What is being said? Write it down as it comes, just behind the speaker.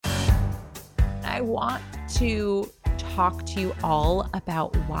I want to talk to you all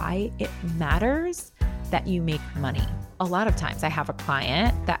about why it matters that you make money. A lot of times I have a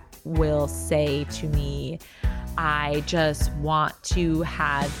client that will say to me, I just want to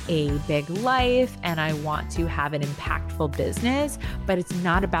have a big life and I want to have an impactful business, but it's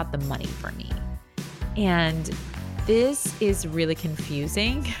not about the money for me. And this is really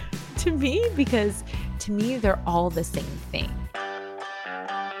confusing to me because to me, they're all the same thing.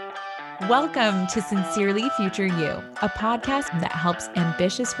 Welcome to Sincerely Future You, a podcast that helps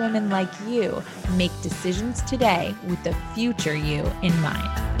ambitious women like you make decisions today with the future you in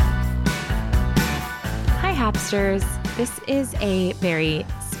mind. Hi, Hapsters. This is a very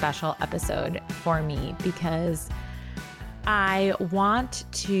special episode for me because I want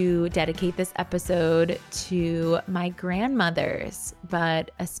to dedicate this episode to my grandmothers, but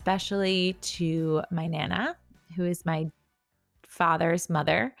especially to my Nana, who is my father's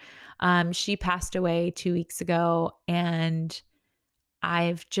mother. She passed away 2 weeks ago, and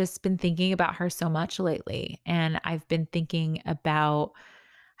I've just been thinking about her so much lately. And I've been thinking about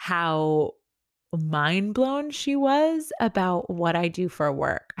how mind blown she was about what I do for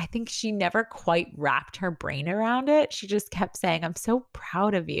work. I think she never quite wrapped her brain around it. She just kept saying, I'm so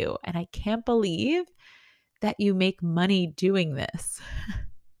proud of you. And I can't believe that you make money doing this.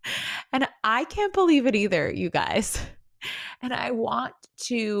 And I can't believe it either, you guys. And I want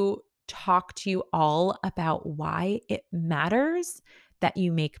to talk to you all about why it matters that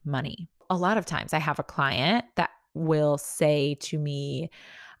you make money. A lot of times I have a client that will say to me,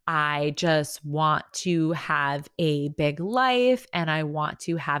 I just want to have a big life and I want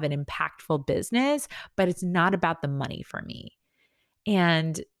to have an impactful business, but it's not about the money for me.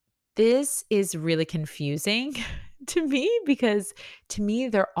 And this is really confusing to me because to me,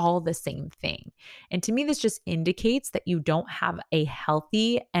 they're all the same thing. And to me, this just indicates that you don't have a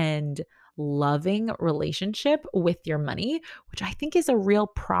healthy and loving relationship with your money, which I think is a real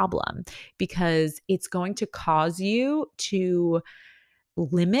problem because it's going to cause you to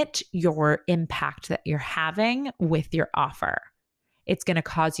limit your impact that you're having with your offer. It's going to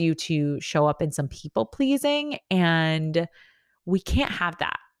cause you to show up in some people pleasing, and we can't have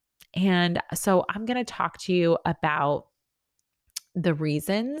that. And so I'm going to talk to you about the 10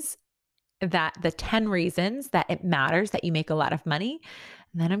 reasons that it matters that you make a lot of money.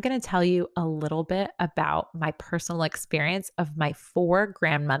 And then I'm going to tell you a little bit about my personal experience of my 4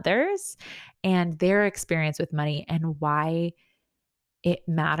 grandmothers and their experience with money and why it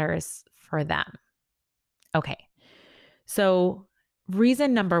matters for them. Okay. So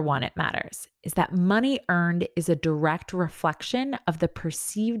reason number 1 it matters is that money earned is a direct reflection of the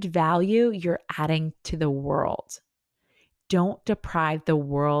perceived value you're adding to the world. Don't deprive the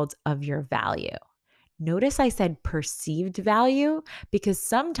world of your value. Notice I said perceived value because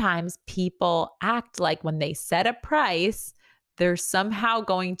sometimes people act like when they set a price, they're somehow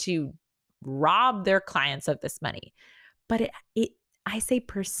going to rob their clients of this money. But I say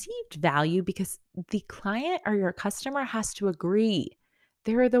perceived value because the client or your customer has to agree.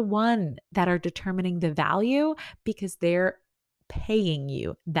 They're the one that are determining the value because they're paying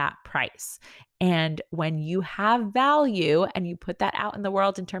you that price. And when you have value and you put that out in the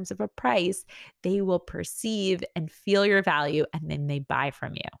world in terms of a price, they will perceive and feel your value and then they buy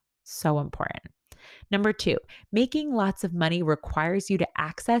from you. So important. Number 2, making lots of money requires you to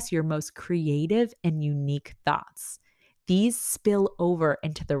access your most creative and unique thoughts. These spill over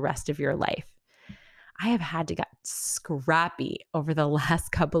into the rest of your life. I have had to get scrappy over the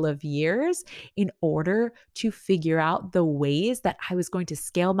last couple of years in order to figure out the ways that I was going to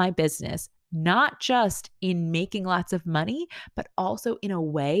scale my business, not just in making lots of money, but also in a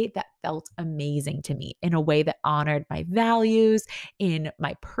way that felt amazing to me, in a way that honored my values in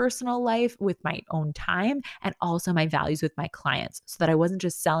my personal life with my own time, and also my values with my clients, so that I wasn't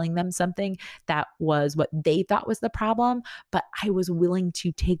just selling them something that was what they thought was the problem, but I was willing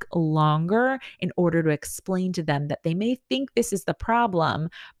to take longer in order to explain to them that they may think this is the problem,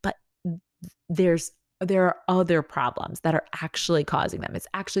 but there are other problems that are actually causing them. It's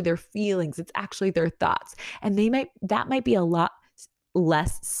actually their feelings. It's actually their thoughts. And that might be a lot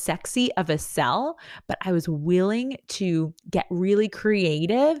less sexy of a sell, but I was willing to get really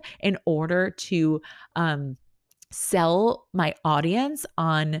creative in order to sell my audience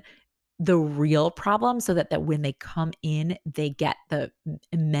on the real problem so that when they come in, they get the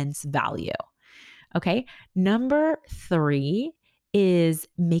immense value. Okay. Number 3 is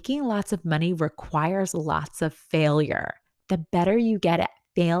making lots of money requires lots of failure. The better you get at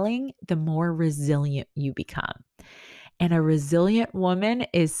failing, the more resilient you become. And a resilient woman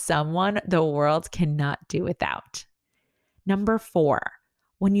is someone the world cannot do without. Number 4,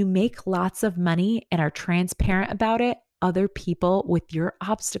 When you make lots of money and are transparent about it, other people with your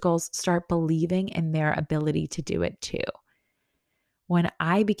obstacles start believing in their ability to do it too. When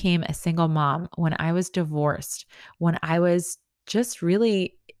I became a single mom, when I was divorced, when I was just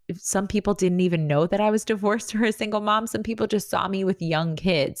really, some people didn't even know that I was divorced or a single mom. Some people just saw me with young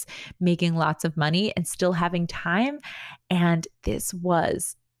kids making lots of money and still having time. And this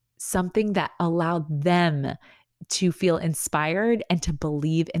was something that allowed them to feel inspired and to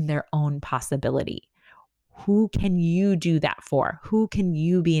believe in their own possibility. Who can you do that for? Who can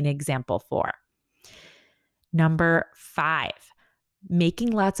you be an example for? Number 5, making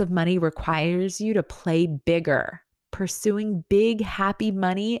lots of money requires you to play bigger. Pursuing big, happy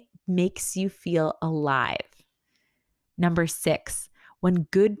money makes you feel alive. Number 6, when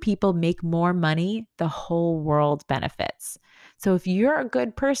good people make more money, the whole world benefits. So if you're a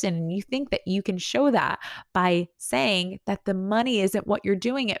good person and you think that you can show that by saying that the money isn't what you're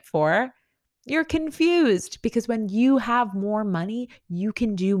doing it for, you're confused, because when you have more money, you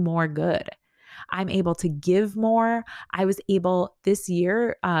can do more good. I'm able to give more. I was able this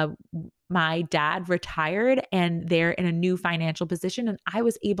year, my dad retired and they're in a new financial position. And I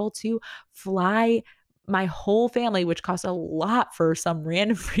was able to fly my whole family, which cost a lot for some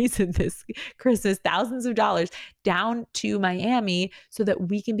random reason this Christmas, thousands of dollars, down to Miami so that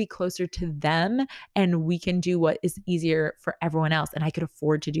we can be closer to them and we can do what is easier for everyone else. And I could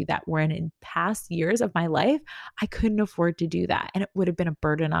afford to do that. Where in past years of my life, I couldn't afford to do that. And it would have been a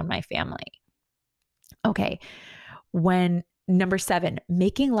burden on my family. Okay. When number 7,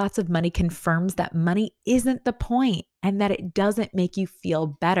 making lots of money confirms that money isn't the point and that it doesn't make you feel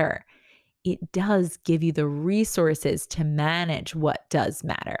better. It does give you the resources to manage what does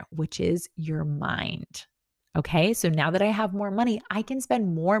matter, which is your mind. Okay. So now that I have more money, I can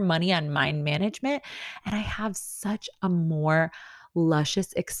spend more money on mind management and I have such a more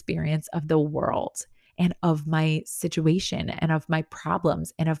luscious experience of the world and of my situation and of my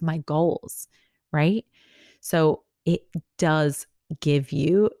problems and of my goals. Right. So it does give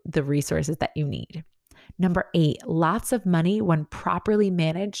you the resources that you need. Number 8, lots of money when properly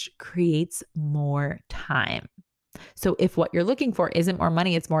managed creates more time. So if what you're looking for isn't more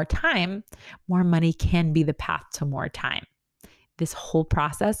money, it's more time, more money can be the path to more time. This whole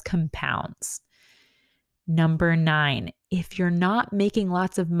process compounds. Number 9, if you're not making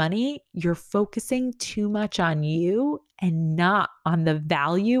lots of money, you're focusing too much on you and not on the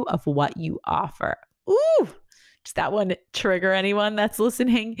value of what you offer. Ooh, does that one trigger anyone that's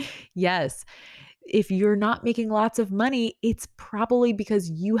listening? Yes. If you're not making lots of money, it's probably because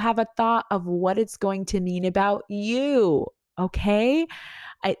you have a thought of what it's going to mean about you. Okay.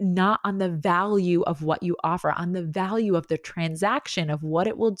 Not on the value of what you offer, on the value of the transaction, of what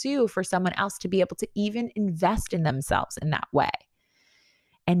it will do for someone else to be able to even invest in themselves in that way.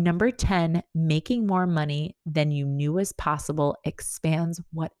 And number 10, making more money than you knew was possible expands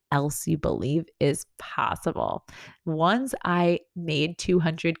what else you believe is possible. Once I made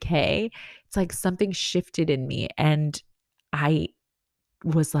 200K, it's like something shifted in me and I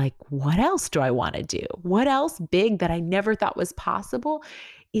was like, what else do I want to do? What else big that I never thought was possible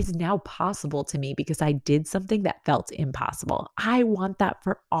is now possible to me because I did something that felt impossible. I want that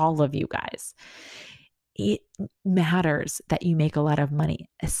for all of you guys. It matters that you make a lot of money,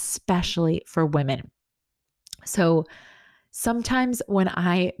 especially for women. So sometimes when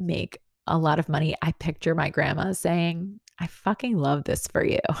I make a lot of money, I picture my grandma saying, I fucking love this for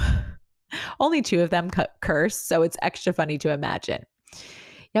you. Only 2 of them curse, so it's extra funny to imagine.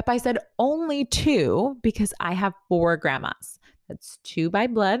 Yep, I said only 2 because I have 4 grandmas. That's 2 by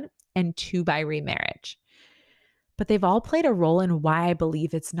blood and 2 by remarriage. But they've all played a role in why I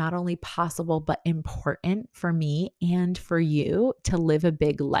believe it's not only possible, but important for me and for you to live a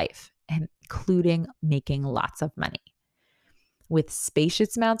big life, including making lots of money with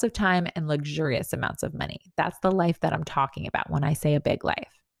spacious amounts of time and luxurious amounts of money. That's the life that I'm talking about when I say a big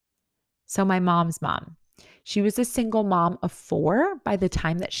life. So my mom's mom, she was a single mom of 4 by the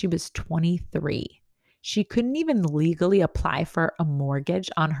time that she was 23. She couldn't even legally apply for a mortgage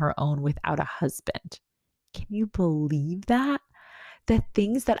on her own without a husband. Can you believe that? The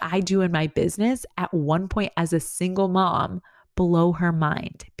things that I do in my business at one point as a single mom blow her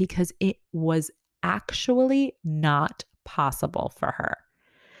mind because it was actually not possible for her.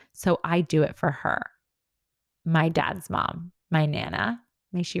 So I do it for her. My dad's mom, my Nana,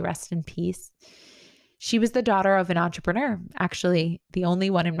 may she rest in peace. She was the daughter of an entrepreneur, actually the only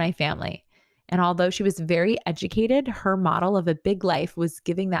one in my family. And although she was very educated, her model of a big life was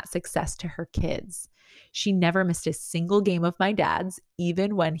giving that success to her kids. She never missed a single game of my dad's,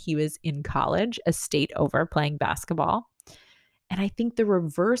 even when he was in college, a state over playing basketball. And I think the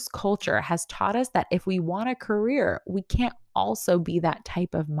reverse culture has taught us that if we want a career, we can't also be that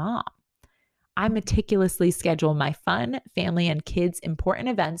type of mom. I meticulously schedule my fun, family, and kids' important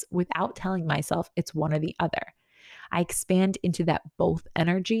events without telling myself it's one or the other. I expand into that both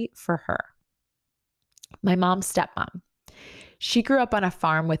energy for her. My mom's stepmom. She grew up on a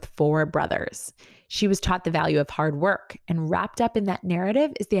farm with 4 brothers. She was taught the value of hard work, and wrapped up in that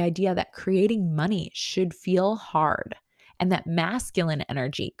narrative is the idea that creating money should feel hard and that masculine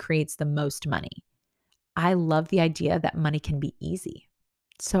energy creates the most money. I love the idea that money can be easy.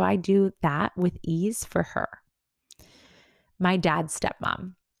 So I do that with ease for her. My dad's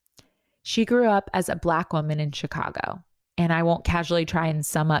stepmom. She grew up as a Black woman in Chicago. And I won't casually try and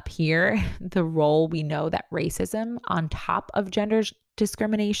sum up here the role we know that racism on top of gender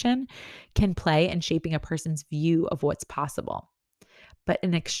discrimination can play in shaping a person's view of what's possible. But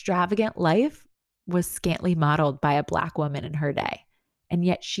an extravagant life was scantily modeled by a Black woman in her day. And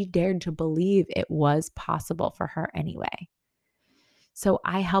yet she dared to believe it was possible for her anyway. So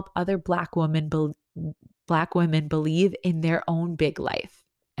I help other Black women believe in their own big life.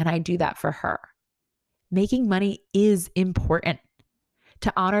 And I do that for her. Making money is important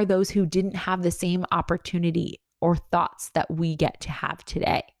to honor those who didn't have the same opportunity or thoughts that we get to have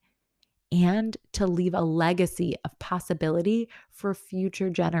today, and to leave a legacy of possibility for future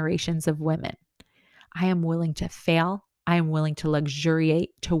generations of women. I am willing to fail. I am willing to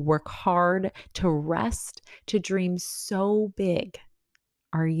luxuriate, to work hard, to rest, to dream so big.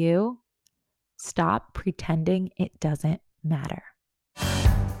 Are you? Stop pretending it doesn't matter.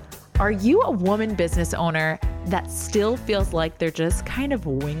 Are you a woman business owner that still feels like they're just kind of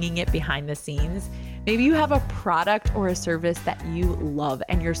winging it behind the scenes? Maybe you have a product or a service that you love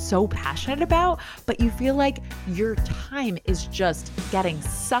and you're so passionate about, but you feel like your time is just getting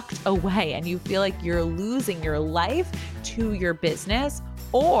sucked away and you feel like you're losing your life to your business,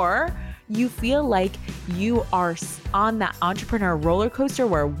 or you feel like you are on that entrepreneur roller coaster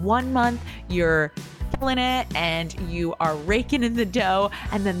where 1 month you're killing it and you are raking in the dough,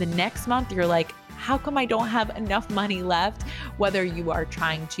 and then the next month you're like, how come I don't have enough money left? Whether you are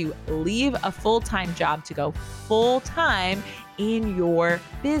trying to leave a full-time job to go full-time in your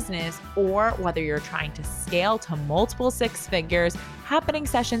business, or whether you're trying to scale to multiple 6 figures, Happening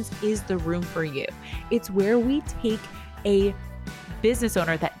Sessions is the room for you. It's where we take a business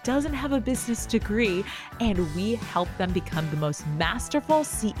owner that doesn't have a business degree and we help them become the most masterful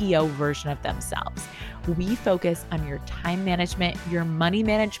CEO version of themselves. We focus on your time management, your money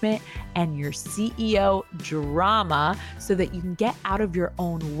management, and your CEO drama so that you can get out of your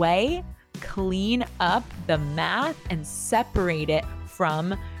own way, clean up the math, and separate it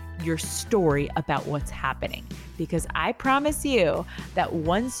from your story about what's happening. Because I promise you that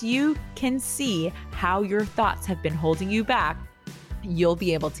once you can see how your thoughts have been holding you back, you'll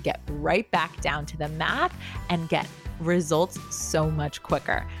be able to get right back down to the math and get results so much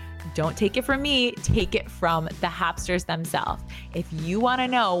quicker. Don't take it from me, take it from the Hapsters themselves. If you want to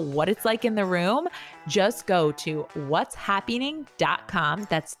know what it's like in the room, just go to what'shappyning.com.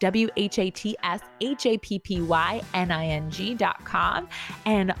 That's what'shappyning.com,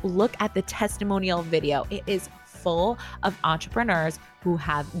 and look at the testimonial video. It is full of entrepreneurs who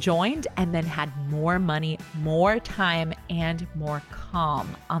have joined and then had more money, more time, and more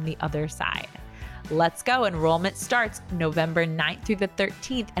calm on the other side. Let's go. Enrollment starts November 9th through the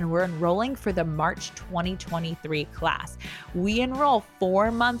 13th, and we're enrolling for the March 2023 class. We enroll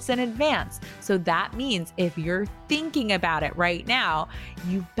 4 months in advance. So that means if you're thinking about it right now,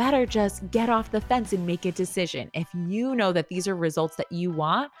 you better just get off the fence and make a decision. If you know that these are results that you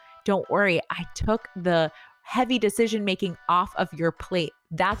want, don't worry. I took the heavy decision-making off of your plate.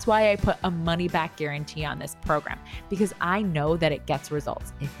 That's why I put a money-back guarantee on this program, because I know that it gets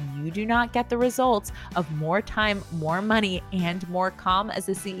results. If you do not get the results of more time, more money, and more calm as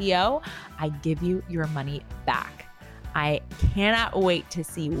a CEO, I give you your money back. I cannot wait to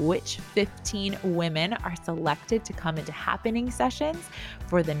see which 15 women are selected to come into Happening Sessions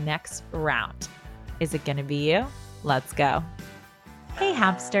for the next round. Is it going to be you? Let's go. Hey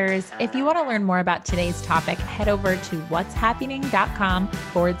Hapsters, if you want to learn more about today's topic, head over to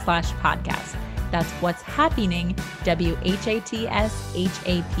what'shappyning.com/podcast. That's What's Happyning,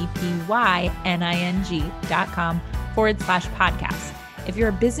 what'shappyning.com/podcast. If you're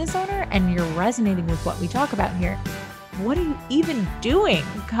a business owner and you're resonating with what we talk about here, what are you even doing?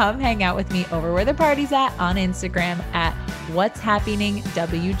 Come hang out with me over where the party's at on Instagram at What's Happyning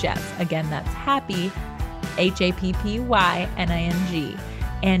WJess. Again, that's happy, HAPPYNING,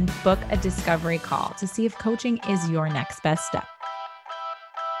 and book a discovery call to see if coaching is your next best step.